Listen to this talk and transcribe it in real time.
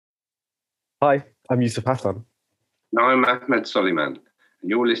Hi, I'm Yusuf Hassan. Now I'm Ahmed Soliman, and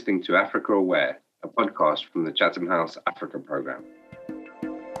you're listening to Africa Aware, a podcast from the Chatham House Africa programme.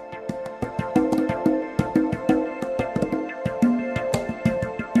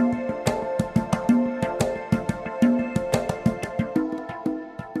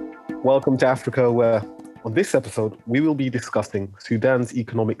 Welcome to Africa Aware. On this episode, we will be discussing Sudan's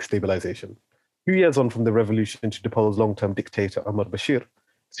economic stabilization. 2 years on from the revolution to depose long-term dictator Omar Bashir,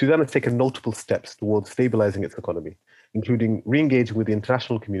 Sudan has taken notable steps towards stabilizing its economy, including re-engaging with the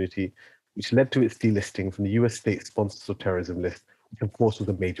international community, which led to its delisting from the US state sponsors of terrorism list, which of course was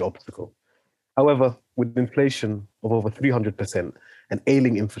a major obstacle. However, with inflation of over 300% and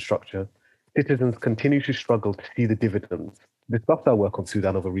ailing infrastructure, citizens continue to struggle to see the dividends. To discuss our work on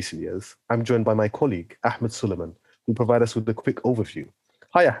Sudan over recent years, I'm joined by my colleague, Ahmed Suleiman, who will provide us with a quick overview.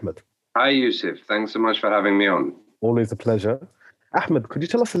 Hi, Ahmed. Hi, Yusuf. Thanks so much for having me on. Always a pleasure. Ahmed, could you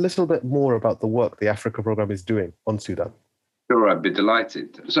tell us a little bit more about the work the Africa Programme is doing on Sudan? Sure, I'd be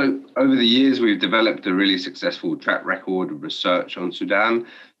delighted. So over the years, we've developed a really successful track record of research on Sudan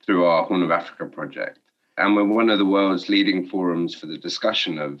through our Horn of Africa project. And we're one of the world's leading forums for the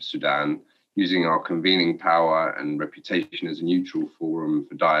discussion of Sudan, using our convening power and reputation as a neutral forum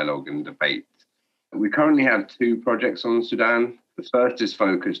for dialogue and debate. We currently have 2 projects on Sudan. The first is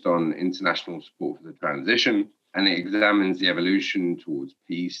focused on international support for the transition, and it examines the evolution towards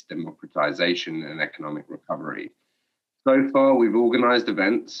peace, democratization, and economic recovery. So far, we've organized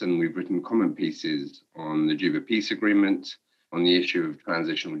events and we've written comment pieces on the Juba Peace Agreement, on the issue of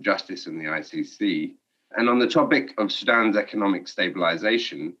transitional justice in the ICC, and on the topic of Sudan's economic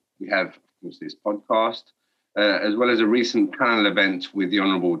stabilization, we have, of course, this podcast, as well as a recent panel event with the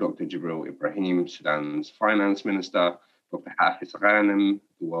Honourable Dr. Jibril Ibrahim, Sudan's Finance Minister, Dr. Hafiz Ghanem,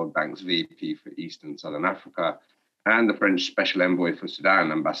 the World Bank's VP for East and Southern Africa, and the French Special Envoy for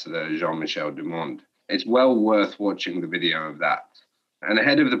Sudan, Ambassador Jean-Michel Dumond. It's well worth watching the video of that. And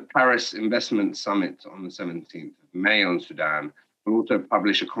ahead of the Paris Investment Summit on the 17th of May on Sudan, we'll also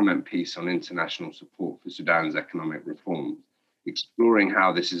publish a comment piece on international support for Sudan's economic reforms, exploring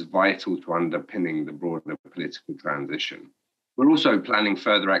how this is vital to underpinning the broader political transition. We're also planning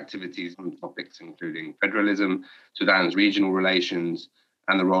further activities on topics including federalism, Sudan's regional relations,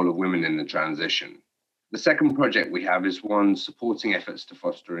 and the role of women in the transition. The second project we have is one supporting efforts to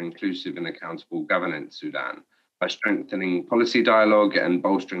foster inclusive and accountable governance in Sudan by strengthening policy dialogue and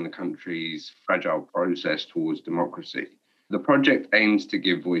bolstering the country's fragile process towards democracy. The project aims to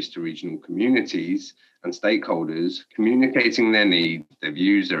give voice to regional communities and stakeholders, communicating their needs, their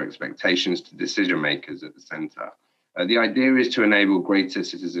views, their expectations to decision makers at the centre. The idea is to enable greater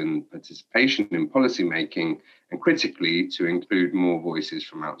citizen participation in policymaking and critically to include more voices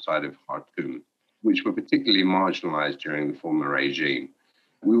from outside of Khartoum, which were particularly marginalised during the former regime.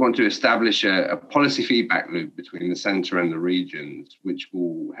 We want to establish a policy feedback loop between the centre and the regions, which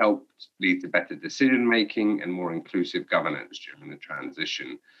will help lead to better decision-making and more inclusive governance during the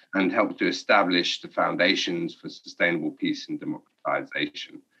transition, and help to establish the foundations for sustainable peace and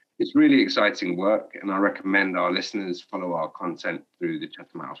democratisation. It's really exciting work, and I recommend our listeners follow our content through the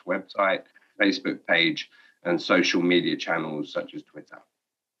Chatham House website, Facebook page, and social media channels such as Twitter.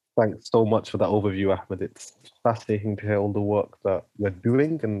 Thanks so much for that overview, Ahmed. It's fascinating to hear all the work that we're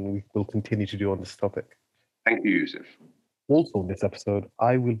doing and we will continue to do on this topic. Thank you, Yusuf. Also in this episode,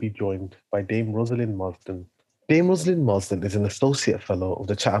 I will be joined by Dame Rosalind Marsden. Dame Rosalind Marsden is an Associate Fellow of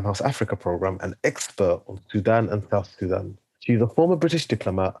the Chatham House Africa Programme and expert on Sudan and South Sudan. She is a former British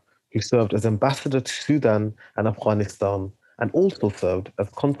diplomat who served as Ambassador to Sudan and Afghanistan and also served as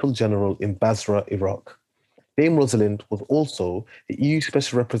Consul General in Basra, Iraq. Dame Rosalind was also the EU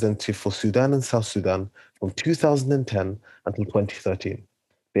Special Representative for Sudan and South Sudan from 2010 until 2013.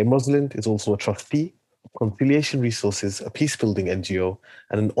 Dame Rosalind is also a trustee of Conciliation Resources, a peacebuilding NGO,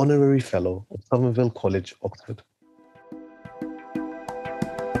 and an honorary fellow of Somerville College, Oxford.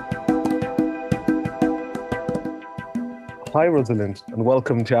 Hi, Rosalind, and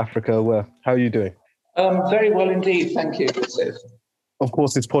welcome to Africa Aware. How are you doing? Very well indeed, thank you, Yusuf. Of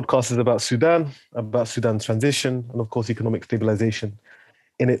course, this podcast is about Sudan's transition, and of course, economic stabilization.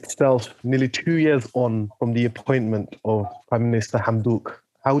 In itself, nearly 2 years on from the appointment of Prime Minister Hamdouk,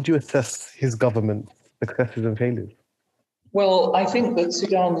 how would you assess his government's successes and failures? Well, I think that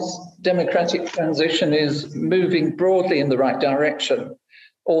Sudan's democratic transition is moving broadly in the right direction,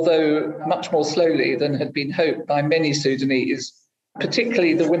 although much more slowly than had been hoped by many Sudanese,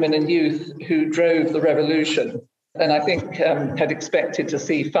 particularly the women and youth who drove the revolution, and I think had expected to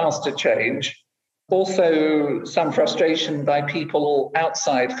see faster change. Also, some frustration by people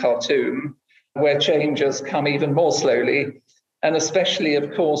outside Khartoum, where change has come even more slowly. and especially,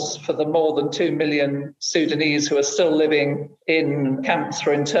 of course, for the more than 2 million Sudanese who are still living in camps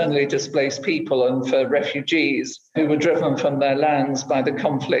for internally displaced people and for refugees who were driven from their lands by the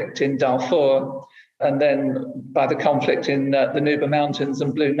conflict in Darfur and then by the conflict in the Nuba Mountains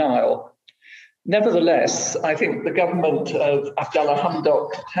and Blue Nile. Nevertheless, I think the government of Abdallah Hamdok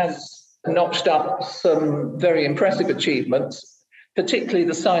has notched up some very impressive achievements, particularly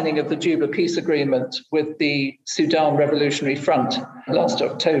the signing of the Juba Peace Agreement with the Sudan Revolutionary Front last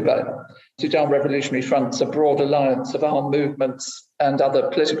October. Sudan Revolutionary Front's a broad alliance of armed movements and other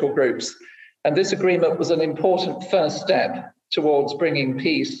political groups. And this agreement was an important first step towards bringing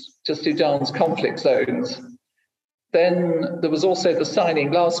peace to Sudan's conflict zones. Then there was also the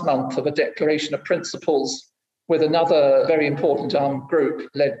signing last month of a declaration of principles with another very important armed group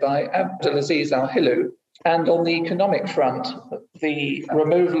led by Abdulaziz Al-Hilu. And on the economic front, the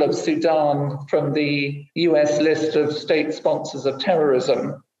removal of Sudan from the US list of state sponsors of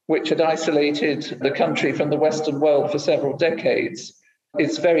terrorism, which had isolated the country from the Western world for several decades,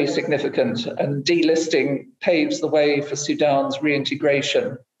 is very significant. And delisting paves the way for Sudan's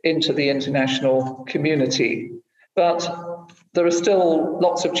reintegration into the international community. But there are still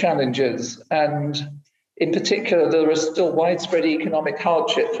lots of challenges, and in particular, there is still widespread economic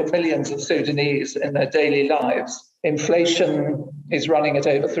hardship for millions of Sudanese in their daily lives. Inflation is running at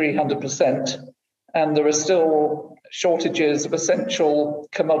over 300%, and there are still shortages of essential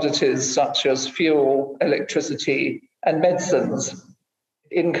commodities such as fuel, electricity, and medicines.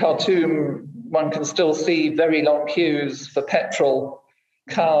 In Khartoum, one can still see very long queues for petrol,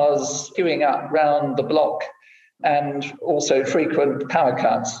 cars queuing up round the block, and also frequent power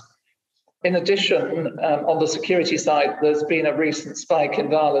cuts. In addition, on the security side, there's been a recent spike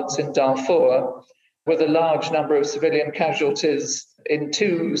in violence in Darfur with a large number of civilian casualties in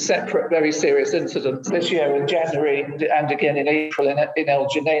two separate very serious incidents this year in January and again in April in El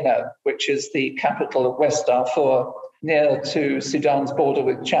Geneina, which is the capital of West Darfur, near to Sudan's border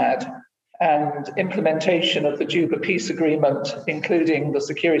with Chad. And implementation of the Juba Peace Agreement, including the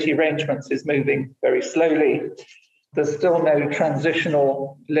security arrangements, is moving very slowly. There's still no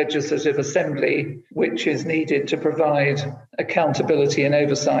transitional legislative assembly, which is needed to provide accountability and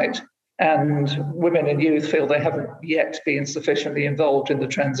oversight. And women and youth feel they haven't yet been sufficiently involved in the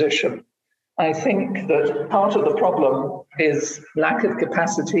transition. I think that part of the problem is lack of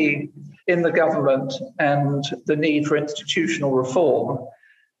capacity in the government and the need for institutional reform.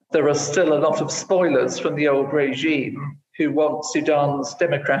 There are still a lot of spoilers from the old regime who want Sudan's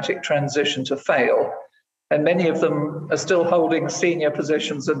democratic transition to fail. And many of them are still holding senior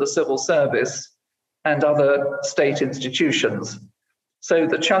positions in the civil service and other state institutions. So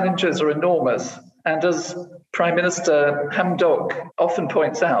the challenges are enormous. And as Prime Minister Hamdok often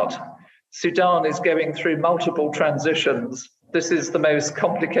points out, Sudan is going through multiple transitions. This is the most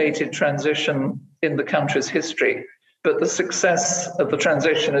complicated transition in the country's history. But the success of the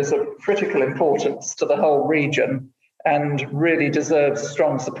transition is of critical importance to the whole region and really deserves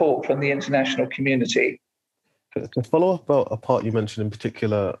strong support from the international community. To follow up about a part you mentioned in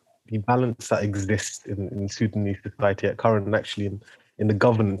particular, the balance that exists in Sudanese society at current and actually in the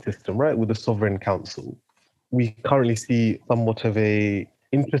governance system, right, with the Sovereign Council. We currently see somewhat of a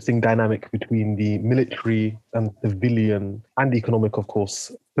interesting dynamic between the military and civilian and economic, of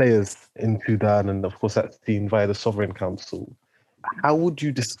course, players in Sudan. And of course, that's seen via the Sovereign Council. How would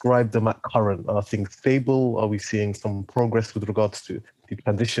you describe them at current? Are things stable? Are we seeing some progress with regards to the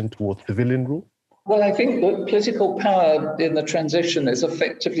transition towards civilian rule? Well, I think that political power in the transition is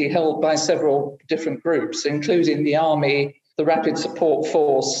effectively held by several different groups, including the army, the Rapid Support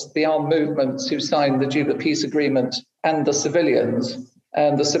Force, the armed movements who signed the Juba Peace Agreement, and the civilians.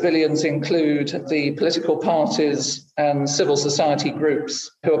 And the civilians include the political parties and civil society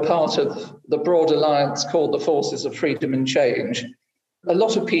groups who are part of the broad alliance called the Forces of Freedom and Change. A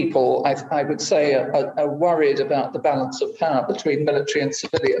lot of people, I would say, are worried about the balance of power between military and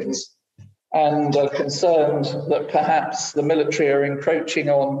civilians, and are concerned that perhaps the military are encroaching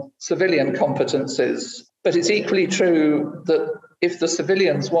on civilian competencies. But it's equally true that if the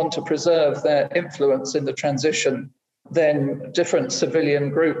civilians want to preserve their influence in the transition, then different civilian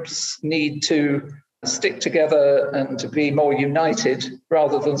groups need to stick together and to be more united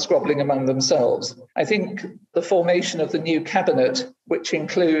rather than squabbling among themselves. I think the formation of the new cabinet, which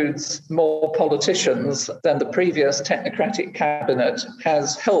includes more politicians than the previous technocratic cabinet,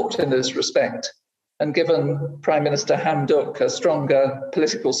 has helped in this respect and given Prime Minister Hamdok a stronger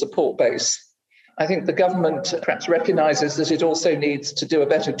political support base. I think the government perhaps recognises that it also needs to do a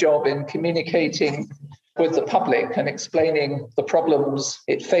better job in communicating with the public and explaining the problems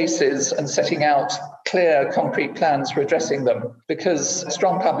it faces and setting out clear, concrete plans for addressing them, because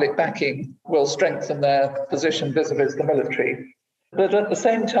strong public backing will strengthen their position vis-a-vis the military. But at the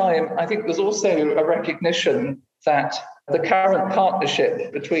same time, I think there's also a recognition that the current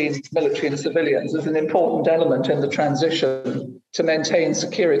partnership between military and civilians is an important element in the transition to maintain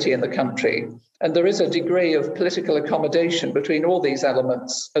security in the country. And there is a degree of political accommodation between all these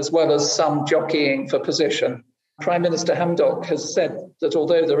elements, as well as some jockeying for position. Prime Minister Hamdok has said that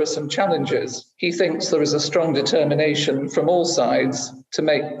although there are some challenges, he thinks there is a strong determination from all sides to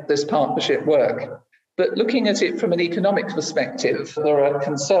make this partnership work. But looking at it from an economic perspective, there are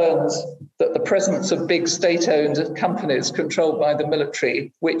concerns that the presence of big state-owned companies controlled by the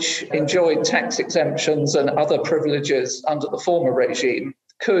military, which enjoyed tax exemptions and other privileges under the former regime,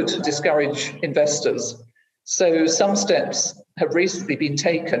 could discourage investors. So some steps have recently been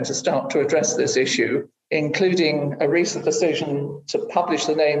taken to start to address this issue, including a recent decision to publish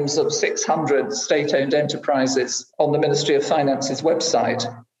the names of 600 state-owned enterprises on the Ministry of Finance's website,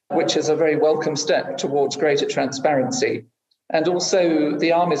 which is a very welcome step towards greater transparency. And also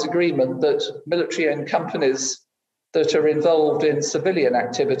the Army's agreement that military-owned companies that are involved in civilian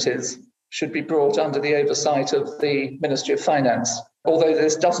activities should be brought under the oversight of the Ministry of Finance. Although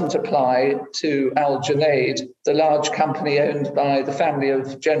this doesn't apply to Al Junaid, the large company owned by the family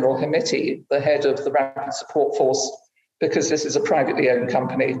of General Hemeti, the head of the Rapid Support Force, because this is a privately owned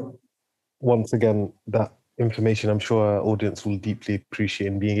company. Once again, that information I'm sure our audience will deeply appreciate,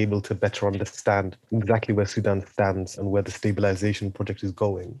 in being able to better understand exactly where Sudan stands and where the stabilization project is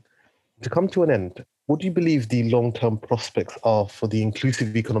going. To come to an end, what do you believe the long-term prospects are for the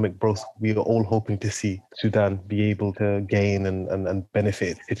inclusive economic growth we are all hoping to see Sudan be able to gain and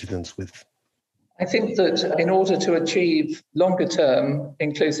benefit its citizens with? I think that in order to achieve longer-term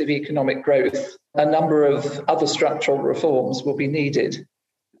inclusive economic growth, a number of other structural reforms will be needed.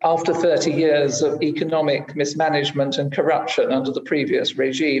 After 30 years of economic mismanagement and corruption under the previous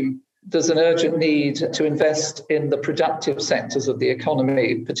regime, there's an urgent need to invest in the productive sectors of the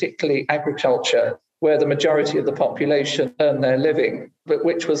economy, particularly agriculture, where the majority of the population earn their living, but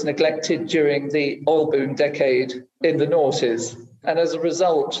which was neglected during the oil boom decade in the noughties. And as a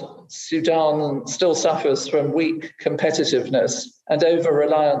result, Sudan still suffers from weak competitiveness and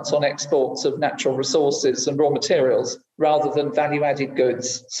over-reliance on exports of natural resources and raw materials rather than value-added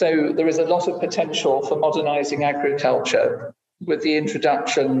goods. So there is a lot of potential for modernising agriculture with the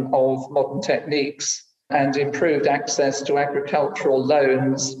introduction of modern techniques and improved access to agricultural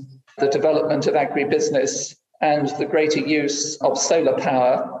loans, the development of agribusiness, and the greater use of solar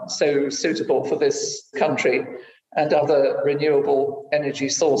power, so suitable for this country, and other renewable energy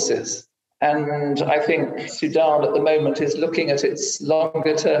sources. And I think Sudan at the moment is looking at its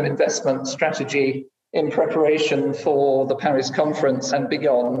longer-term investment strategy in preparation for the Paris conference and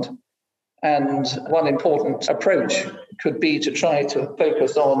beyond. And one important approach could be to try to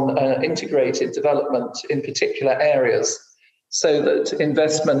focus on integrated development in particular areas, so that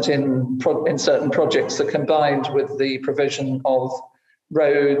investment in certain projects are combined with the provision of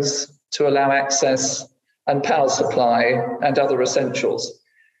roads to allow access and power supply and other essentials.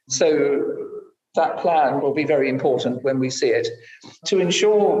 So that plan will be very important when we see it. To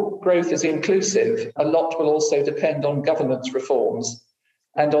ensure growth is inclusive, a lot will also depend on governance reforms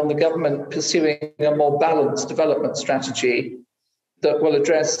and on the government pursuing a more balanced development strategy that will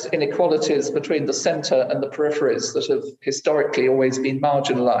address inequalities between the centre and the peripheries that have historically always been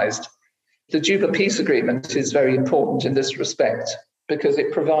marginalised. The Juba Peace Agreement is very important in this respect because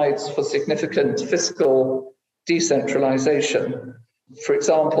it provides for significant fiscal decentralisation. For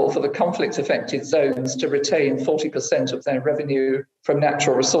example, for the conflict-affected zones to retain 40% of their revenue from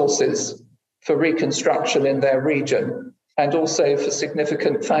natural resources for reconstruction in their region, and also for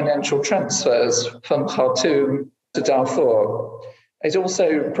significant financial transfers from Khartoum to Darfur. It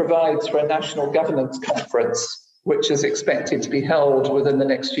also provides for a national governance conference, which is expected to be held within the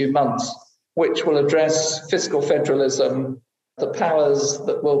next few months, which will address fiscal federalism, the powers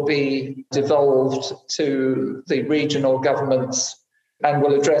that will be devolved to the regional governments, and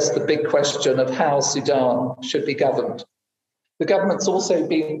will address the big question of how Sudan should be governed. The government's also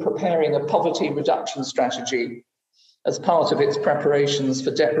been preparing a poverty reduction strategy as part of its preparations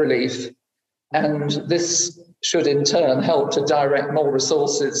for debt relief, and this should in turn help to direct more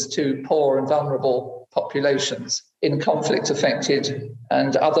resources to poor and vulnerable populations in conflict-affected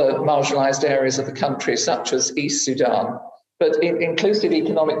and other marginalised areas of the country, such as East Sudan. But inclusive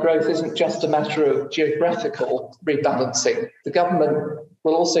economic growth isn't just a matter of geographical rebalancing. The government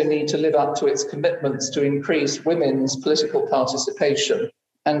will also need to live up to its commitments to increase women's political participation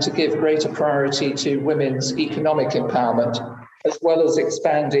and to give greater priority to women's economic empowerment, as well as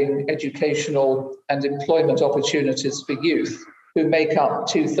expanding educational and employment opportunities for youth, who make up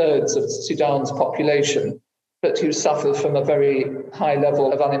 2/3 of Sudan's population, but who suffer from a very high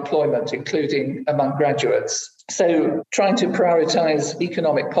level of unemployment, including among graduates. So trying to prioritize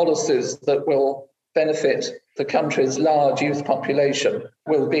economic policies that will benefit the country's large youth population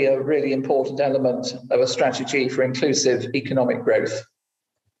will be a really important element of a strategy for inclusive economic growth.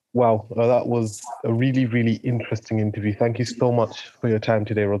 Wow, that was a really, really interesting interview. Thank you so much for your time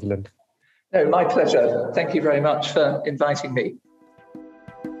today, Rosalind. No, my pleasure. Thank you very much for inviting me.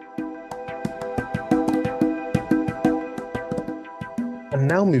 And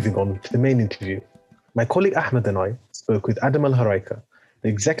now moving on to the main interview. My colleague Ahmed and I spoke with Adam Elhiraika, the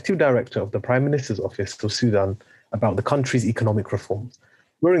Executive Director of the Prime Minister's Office for Sudan, about the country's economic reforms.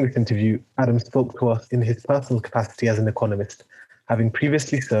 During this interview, Adam spoke to us in his personal capacity as an economist, having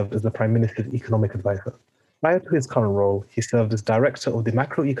previously served as the Prime Minister's economic advisor. Prior to his current role, he served as Director of the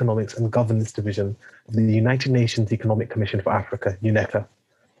Macroeconomics and Governance Division of the United Nations Economic Commission for Africa, UNECA.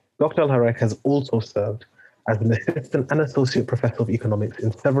 Dr. Elhiraika has also served as an Assistant and Associate Professor of Economics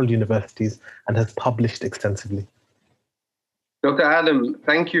in several universities and has published extensively. Dr. Adam,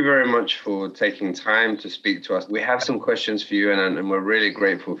 thank you very much for taking time to speak to us. We have some questions for you, and we're really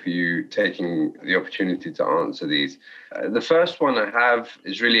grateful for you taking the opportunity to answer these. The first one I have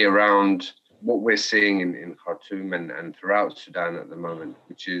is really around what we're seeing in Khartoum and throughout Sudan at the moment,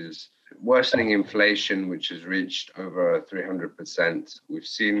 which is worsening inflation, which has reached over 300%. We've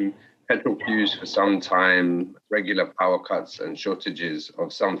seen petrol queues for some time, regular power cuts and shortages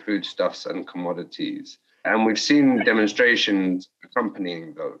of some foodstuffs and commodities. And we've seen demonstrations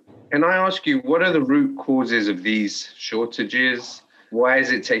accompanying those. Can I ask you, what are the root causes of these shortages? Why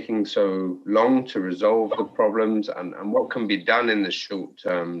is it taking so long to resolve the problems? And what can be done in the short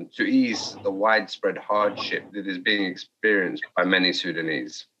term to ease the widespread hardship that is being experienced by many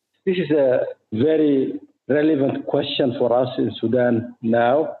Sudanese? This is a very relevant question for us in Sudan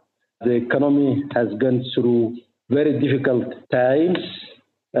now. The economy has gone through very difficult times.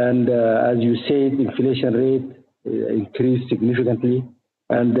 And as you said, inflation rate increased significantly.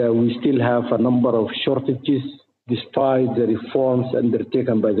 And we still have a number of shortages despite the reforms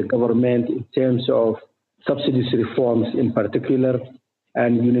undertaken by the government in terms of subsidies reforms in particular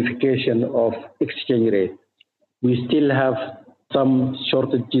and unification of exchange rate. We still have some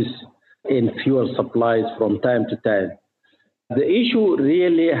shortages in fuel supplies from time to time. The issue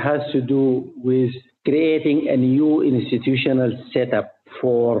really has to do with creating a new institutional setup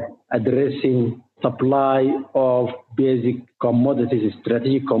for addressing supply of basic commodities,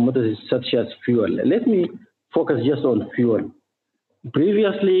 strategic commodities such as fuel. Let me focus just on fuel.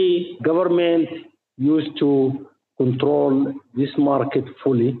 Previously, government used to control this market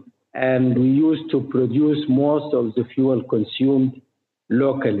fully, and we used to produce most of the fuel consumed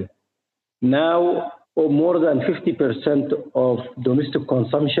locally. Now, more than 50% of domestic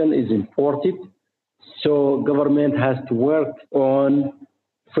consumption is imported. So government has to work on,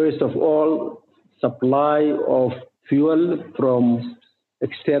 first of all, supply of fuel from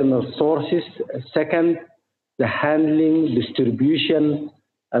external sources. Second, the handling, distribution,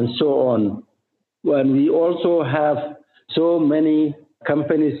 and so on. When we also have so many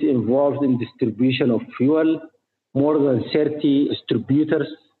companies involved in distribution of fuel, more than 30 distributors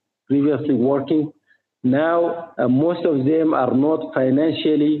previously working. Now, most of them are not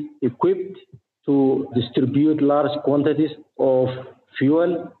financially equipped to distribute large quantities of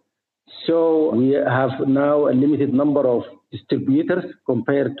fuel. So we have now a limited number of distributors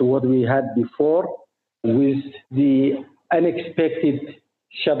compared to what we had before. With the unexpected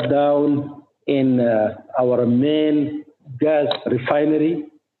shutdown in our main gas refinery,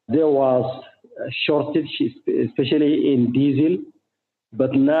 there was a shortage, especially in diesel.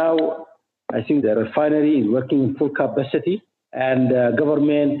 But now I think the refinery is working in full capacity, and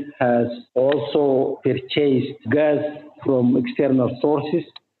government has also purchased gas from external sources.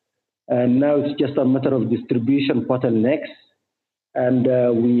 And now it's just a matter of distribution bottlenecks. And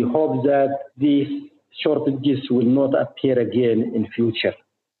we hope that these shortages will not appear again in future.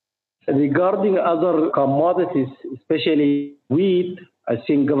 Regarding other commodities, especially wheat, I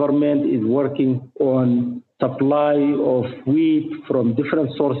think government is working on supply of wheat from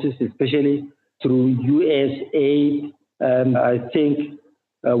different sources, especially through US aid. And I think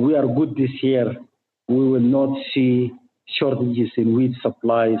we are good this year. We will not see shortages in wheat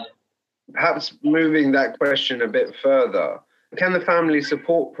supplies. Perhaps moving that question a bit further, can the family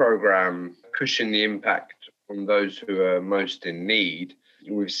support program cushion the impact on those who are most in need?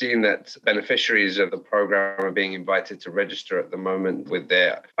 We've seen that beneficiaries of the program are being invited to register at the moment with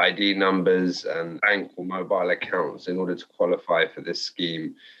their ID numbers and bank or mobile accounts in order to qualify for this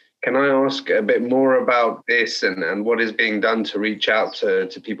scheme. Can I ask a bit more about this and what is being done to reach out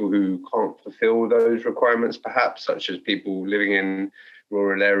to people who can't fulfill those requirements, perhaps, such as people living in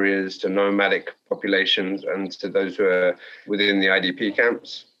rural areas, to nomadic populations, and to those who are within the IDP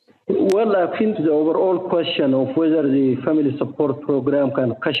camps? Well, I think the overall question of whether the family support program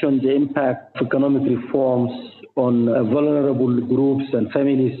can cushion the impact of economic reforms on vulnerable groups and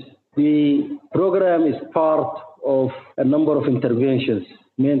families. The program is part of a number of interventions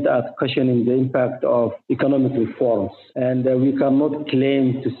meant at cushioning the impact of economic reforms. And we cannot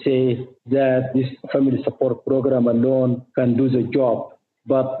claim to say that this family support program alone can do the job.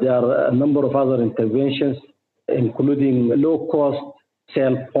 But there are a number of other interventions, including low-cost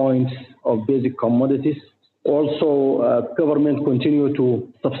sell points of basic commodities. Also, government continue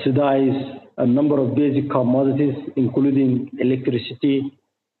to subsidize a number of basic commodities, including electricity,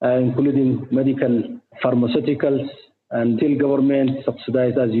 including medical pharmaceuticals, and still government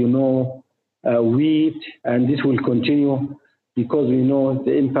subsidize, as you know, wheat, and this will continue because we know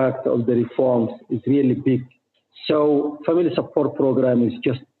the impact of the reforms is really big. So family support program is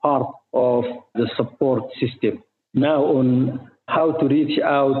just part of the support system. Now on how to reach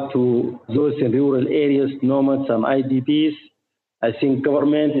out to those in rural areas, nomads and IDPs, I think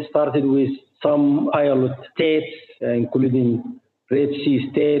government started with some pilot states, including Red Sea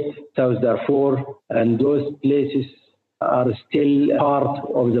State, South Darfur, and those places are still part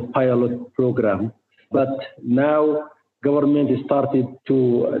of the pilot program. But now government started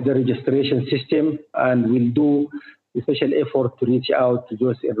to the registration system and will do a special effort to reach out to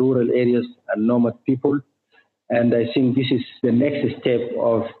those in rural areas and nomad people. And I think this is the next step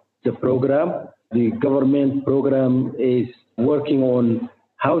of the program. The government program is working on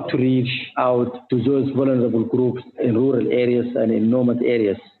how to reach out to those vulnerable groups in rural areas and in nomad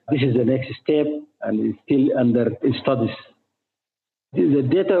areas. This is the next step and is still under studies. The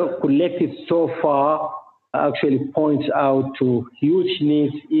data collected so far actually points out to huge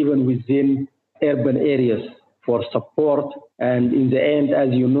needs even within urban areas for support. And in the end, as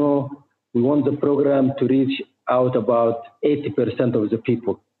you know, we want the program to reach out about 80% of the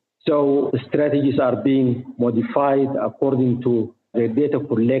people. So the strategies are being modified according to the data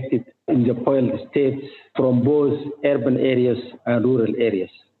collected in the pilot states from both urban areas and rural areas.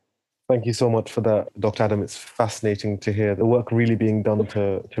 Thank you so much for that, Dr. Adam. It's fascinating to hear the work really being done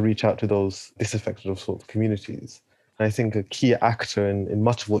to reach out to those disaffected of sort of communities. And I think a key actor in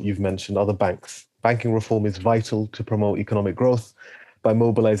much of what you've mentioned are the banks. Banking reform is vital to promote economic growth by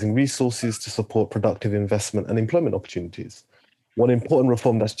mobilizing resources to support productive investment and employment opportunities. One important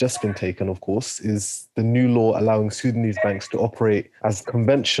reform that's just been taken, of course, is the new law allowing Sudanese banks to operate as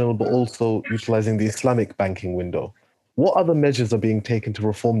conventional, but also utilizing the Islamic banking window. What other measures are being taken to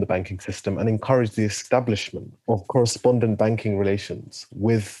reform the banking system and encourage the establishment of correspondent banking relations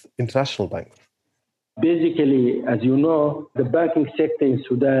with international banks? Basically, as you know, the banking sector in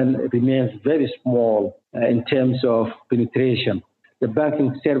Sudan remains very small in terms of penetration. The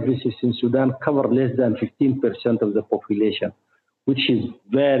banking services in Sudan cover less than 15% of the population, which is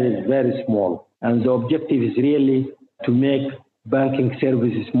very, very small. And the objective is really to make banking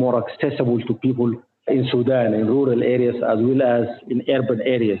services more accessible to people in Sudan, in rural areas as well as in urban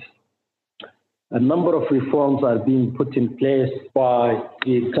areas. A number of reforms are being put in place by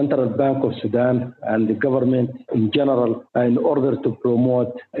the Central Bank of Sudan and the government in general in order to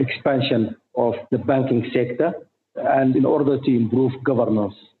promote expansion of the banking sector and in order to improve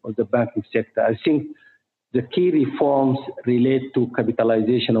governance of the banking sector. I think the key reforms relate to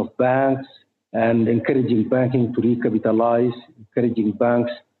capitalization of banks and encouraging banking to recapitalize, encouraging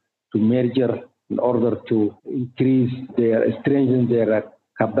banks to merger in order to strengthen their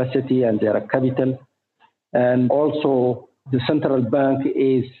capacity and their capital. And also the central bank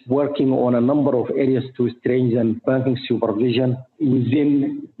is working on a number of areas to strengthen banking supervision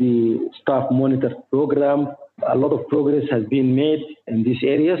within the staff monitor program. A lot of progress has been made in these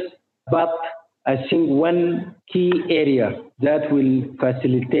areas, but I think one key area that will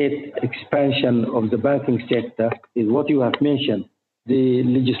facilitate expansion of the banking sector is what you have mentioned, the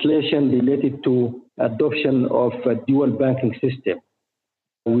legislation related to adoption of a dual banking system.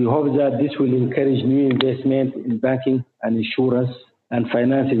 We hope that this will encourage new investment in banking and insurance and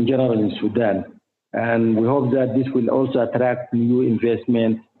finance in general in Sudan. And we hope that this will also attract new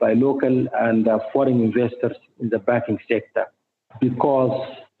investment by local and foreign investors in the banking sector, because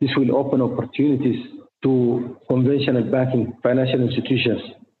this will open opportunities to conventional banking financial institutions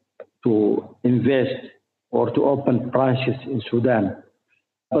to invest or to open branches in Sudan.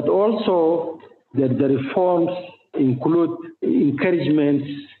 But also the reforms include encouragements,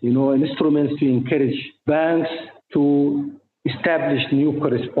 instruments to encourage banks to establish new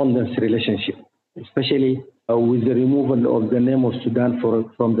correspondence relationship, especially with the removal of the name of Sudan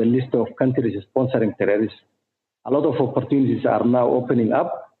from the list of countries sponsoring terrorism. A lot of opportunities are now opening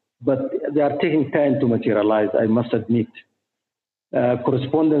up, but they are taking time to materialize, I must admit.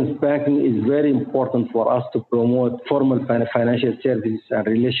 Correspondence banking is very important for us to promote formal financial services and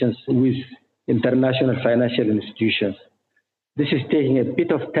relations with international financial institutions. This is taking a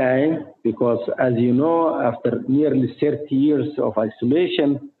bit of time because, as you know, after nearly 30 years of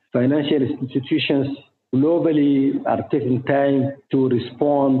isolation, financial institutions globally are taking time to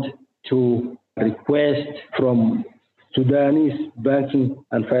respond to requests from Sudanese banking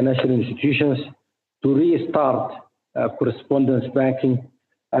and financial institutions to restart correspondence banking.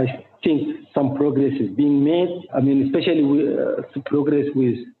 I think some progress is being made. Especially progress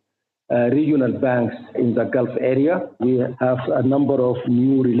with regional banks in the Gulf area. We have a number of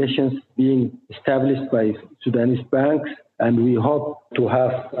new relations being established by Sudanese banks, and we hope to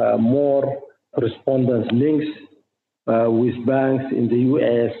have more correspondence links with banks in the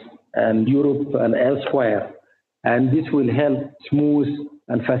US and Europe and elsewhere. And this will help smooth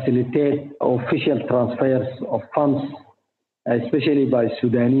and facilitate official transfers of funds, especially by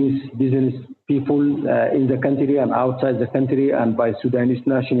Sudanese business people in the country and outside the country, and by Sudanese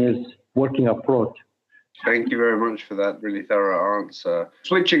nationals working abroad. Thank you very much for that really thorough answer.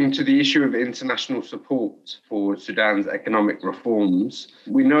 Switching to the issue of international support for Sudan's economic reforms,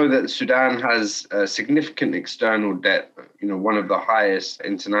 we know that Sudan has a significant external debt, one of the highest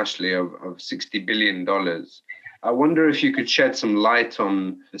internationally of $60 billion. I wonder if you could shed some light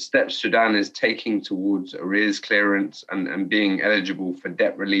on the steps Sudan is taking towards arrears clearance and being eligible for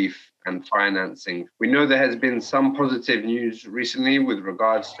debt relief and financing. We know there has been some positive news recently with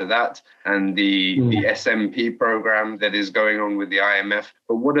regards to that and the SMP program that is going on with the IMF.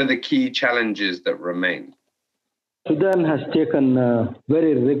 But what are the key challenges that remain? Sudan has taken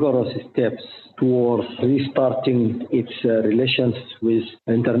very rigorous steps towards restarting its relations with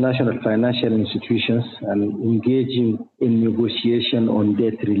international financial institutions and engaging in negotiation on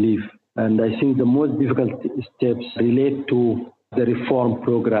debt relief. And I think the most difficult steps relate to the reform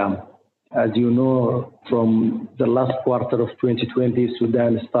program. As you know, from the last quarter of 2020,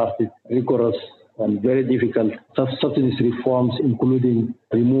 Sudan started rigorous and very difficult subsidies reforms, including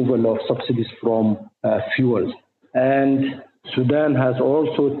removal of subsidies from fuels. And Sudan has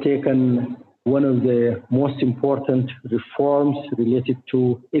also taken one of the most important reforms related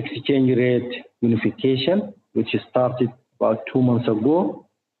to exchange rate unification, which started about 2 months ago.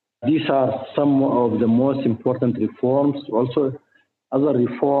 These are some of the most important reforms. Also, other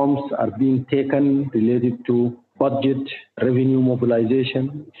reforms are being taken related to budget, revenue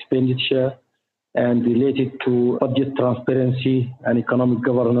mobilization, expenditure, and related to budget transparency and economic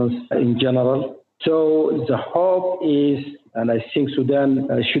governance in general. So the hope is, and I think Sudan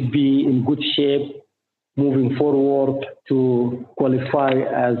should be in good shape moving forward to qualify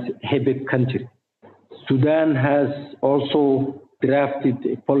as a HEBEC country. Sudan has also drafted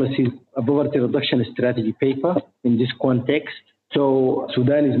a poverty reduction strategy paper in this context. So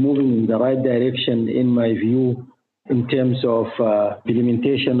Sudan is moving in the right direction, in my view, in terms of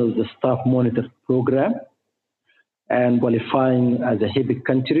implementation of the staff monitor program and qualifying as a HEBEC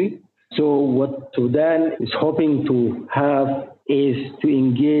country. So what Sudan is hoping to have is to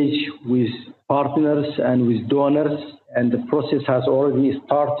engage with partners and with donors, and the process has already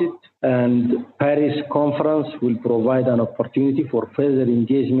started, and Paris conference will provide an opportunity for further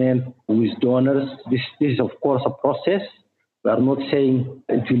engagement with donors. This is, of course, a process. We are not saying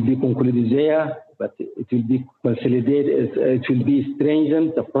it will be concluded there, but it will be consolidated, it will be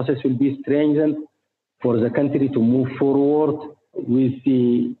strengthened, the process will be strengthened for the country to move forward with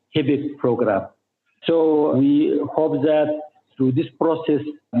the HEBEC program. So we hope that through this process,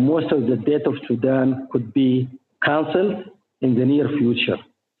 most of the debt of Sudan could be cancelled in the near future.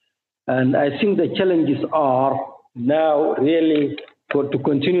 And I think the challenges are now really to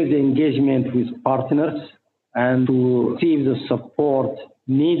continue the engagement with partners and to receive the support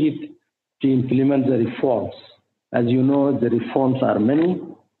needed to implement the reforms. As you know, the reforms are many,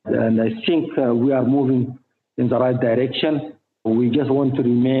 and I think we are moving in the right direction. We just want to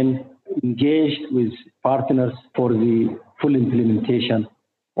remain engaged with partners for the full implementation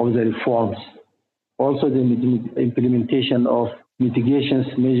of the reforms. Also, the implementation of mitigation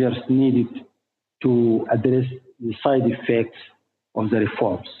measures needed to address the side effects of the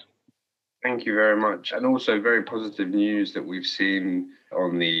reforms. Thank you very much. And also very positive news that we've seen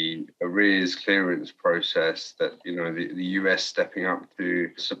on the arrears clearance process that, the US stepping up to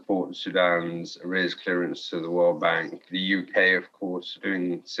support Sudan's arrears clearance to the World Bank. The UK, of course,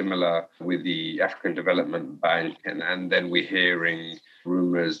 doing similar with the African Development Bank. And then we're hearing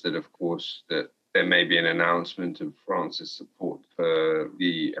rumors that, of course, that there may be an announcement of France's support for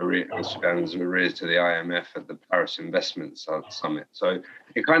the Sudan's arrears to the IMF at the Paris Investment Summit. So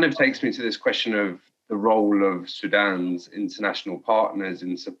it kind of takes me to this question of the role of Sudan's international partners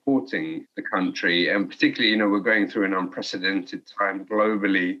in supporting the country. And particularly, we're going through an unprecedented time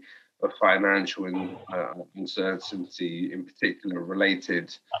globally of financial uncertainty, in particular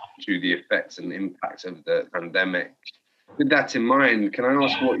related to the effects and impacts of the pandemic. With that in mind, can I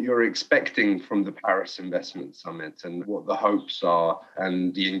ask what you're expecting from the Paris Investment Summit and what the hopes are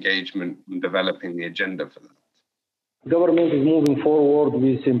and the engagement in developing the agenda for that? The government is moving forward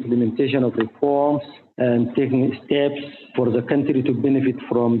with implementation of reforms and taking steps for the country to benefit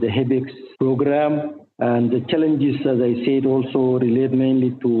from the HEBEX program. And the challenges, as I said, also relate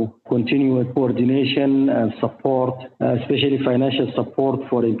mainly to continued coordination and support, especially financial support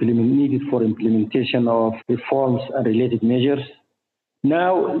needed for implementation of reforms and related measures.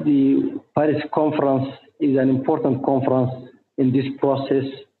 Now, the Paris conference is an important conference in this process.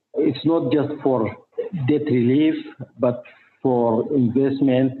 It's not just for debt relief, but for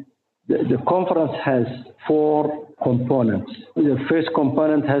investment. The conference has 4 components. The first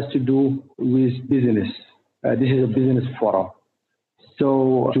component has to do with business. This is a business forum.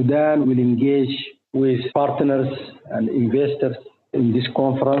 So Sudan will engage with partners and investors in this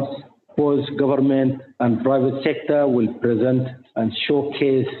conference. Both government and private sector will present and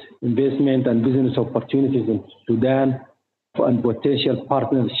showcase investment and business opportunities in Sudan and potential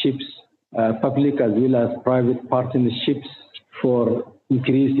partnerships, public as well as private partnerships for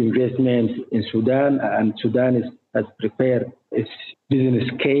increased investment in Sudan. And Sudan has prepared its business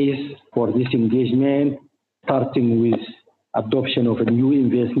case for this engagement, starting with adoption of a new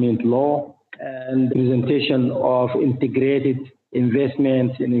investment law and presentation of integrated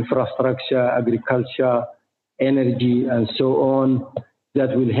investments in infrastructure, agriculture, energy, and so on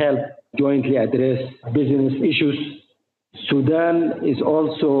that will help jointly address business issues. Sudan is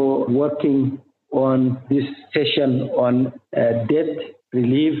also working on this session on debt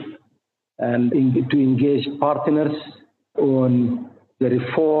relief and to engage partners on the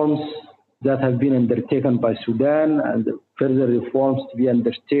reforms that have been undertaken by Sudan and the further reforms to be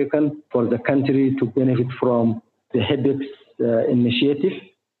undertaken for the country to benefit from the HEBEX initiative.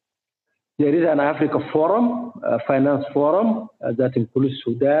 There is an Africa Forum, a finance forum that includes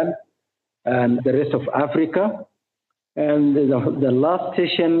Sudan and the rest of Africa. And the last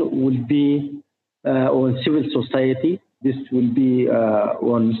session will be on civil society. This will be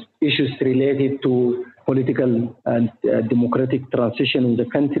on issues related to political and democratic transition in the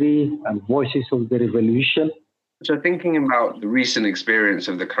country and voices of the revolution. So thinking about the recent experience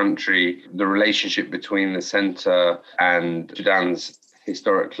of the country, the relationship between the center and Sudan's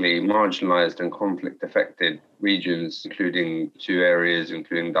historically marginalized and conflict-affected regions, including 2 areas,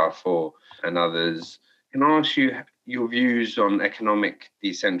 including Darfur and others, can I ask you your views on economic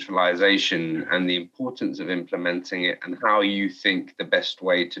decentralization and the importance of implementing it, and how you think the best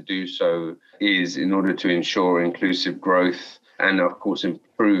way to do so is in order to ensure inclusive growth and, of course,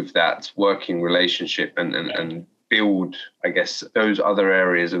 improve that working relationship and build, I guess, those other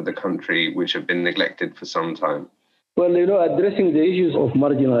areas of the country which have been neglected for some time? Well, addressing the issues of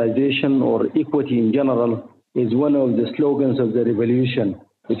marginalization or equity in general is one of the slogans of the revolution,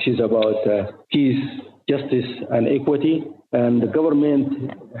 which is about peace, justice, and equity. And the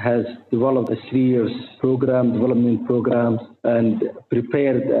government has developed a 3-year development program, and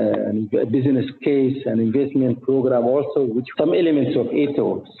prepared a business case and investment program also, which some elements of it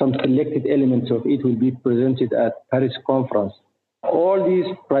or some selected elements of it will be presented at Paris conference. All these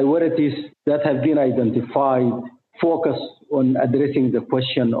priorities that have been identified focus on addressing the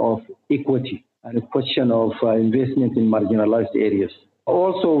question of equity and the question of investment in marginalized areas.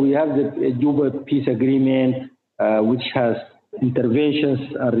 Also, we have the Juba Peace Agreement, which has interventions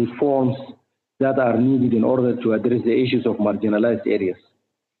and reforms that are needed in order to address the issues of marginalized areas.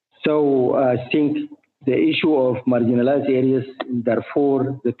 So I think the issue of marginalized areas in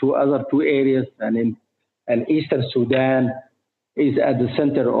Darfur, the other two areas, and in Eastern Sudan is at the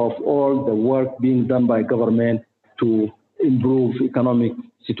center of all the work being done by government to improve economic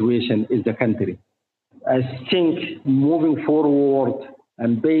situation in the country. I think moving forward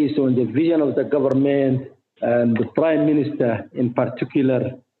and based on the vision of the government and the Prime Minister in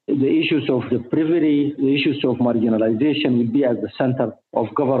particular the issues of the poverty, the issues of marginalization will be at the center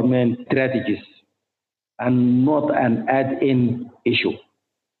of government strategies and not an add-in issue.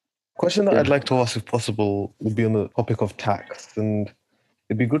 Question that I'd like to ask, if possible, would be on the topic of tax. And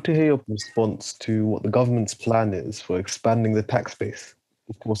it'd be good to hear your response to what the government's plan is for expanding the tax base.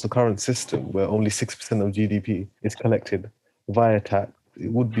 Of course, the current system, where only 6% of GDP is collected via tax,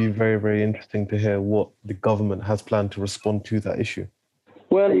 it would be very, very interesting to hear what the government has planned to respond to that issue.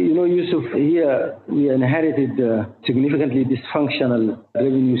 Well, Yusuf, here we inherited a significantly dysfunctional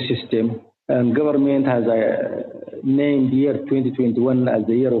revenue system, and government has named year 2021 as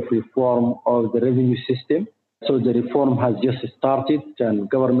the year of reform of the revenue system. So the reform has just started, and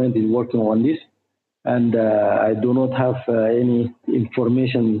government is working on this. And I do not have any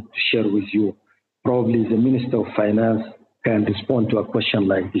information to share with you. Probably the Minister of Finance can respond to a question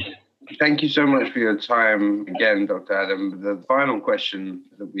like this. Thank you so much for your time again, Dr. Adam. The final question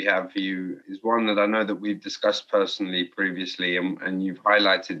that we have for you is one that I know that we've discussed personally previously, and you've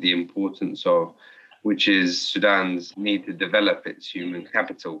highlighted the importance of, which is Sudan's need to develop its human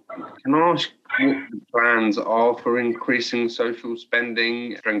capital. Can I ask what the plans are for increasing social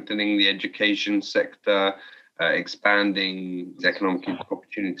spending, strengthening the education sector, expanding economic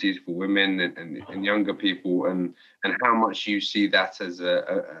opportunities for women and younger people, and how much you see that as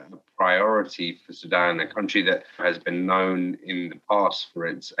a priority for Sudan, a country that has been known in the past for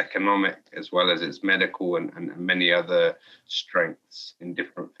its economic as well as its medical and many other strengths in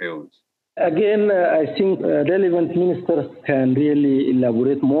different fields? Again, I think relevant ministers can really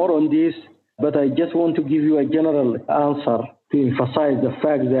elaborate more on this, but I just want to give you a general answer to emphasize the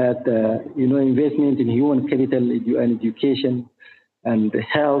fact that investment in human capital and education and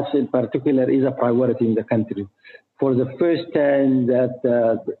health in particular is a priority in the country. For the first time that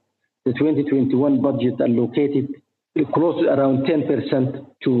the 2021 budget allocated close to around 10%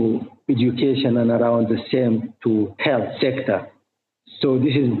 to education and around the same to health sector. So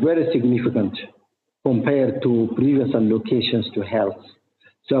this is very significant compared to previous allocations to health.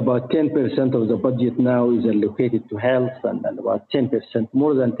 So about 10% of the budget now is allocated to health and about 10%,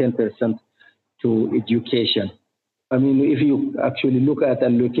 more than 10% to education. I mean, if you actually look at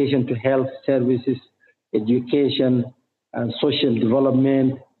allocation to health services, education, and social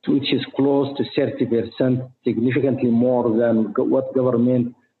development, which is close to 30%, significantly more than what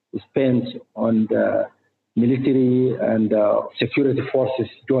government spends on the military and security forces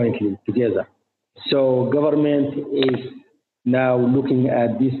jointly together. So government is now looking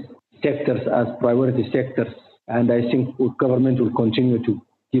at these sectors as priority sectors, and I think government will continue to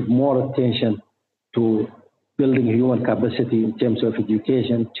give more attention to building human capacity in terms of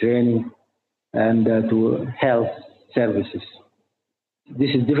education, training, and to health services. This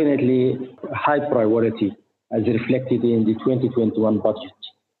is definitely a high priority as reflected in the 2021 budget.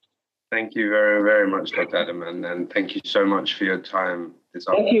 Thank you very, very much, Dr. Adam, and thank you so much for your time this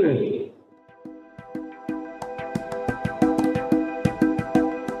afternoon. Thank you.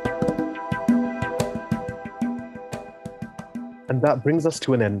 And that brings us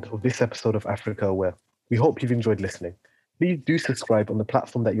to an end of this episode of Africa Aware. We hope you've enjoyed listening. Please do subscribe on the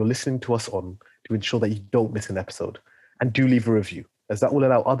platform that you're listening to us on to ensure that you don't miss an episode. And do leave a review, as that will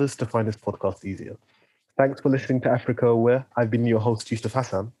allow others to find this podcast easier. Thanks for listening to Africa Aware. I've been your host, Yusuf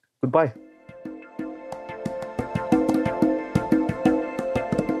Hassan. Goodbye.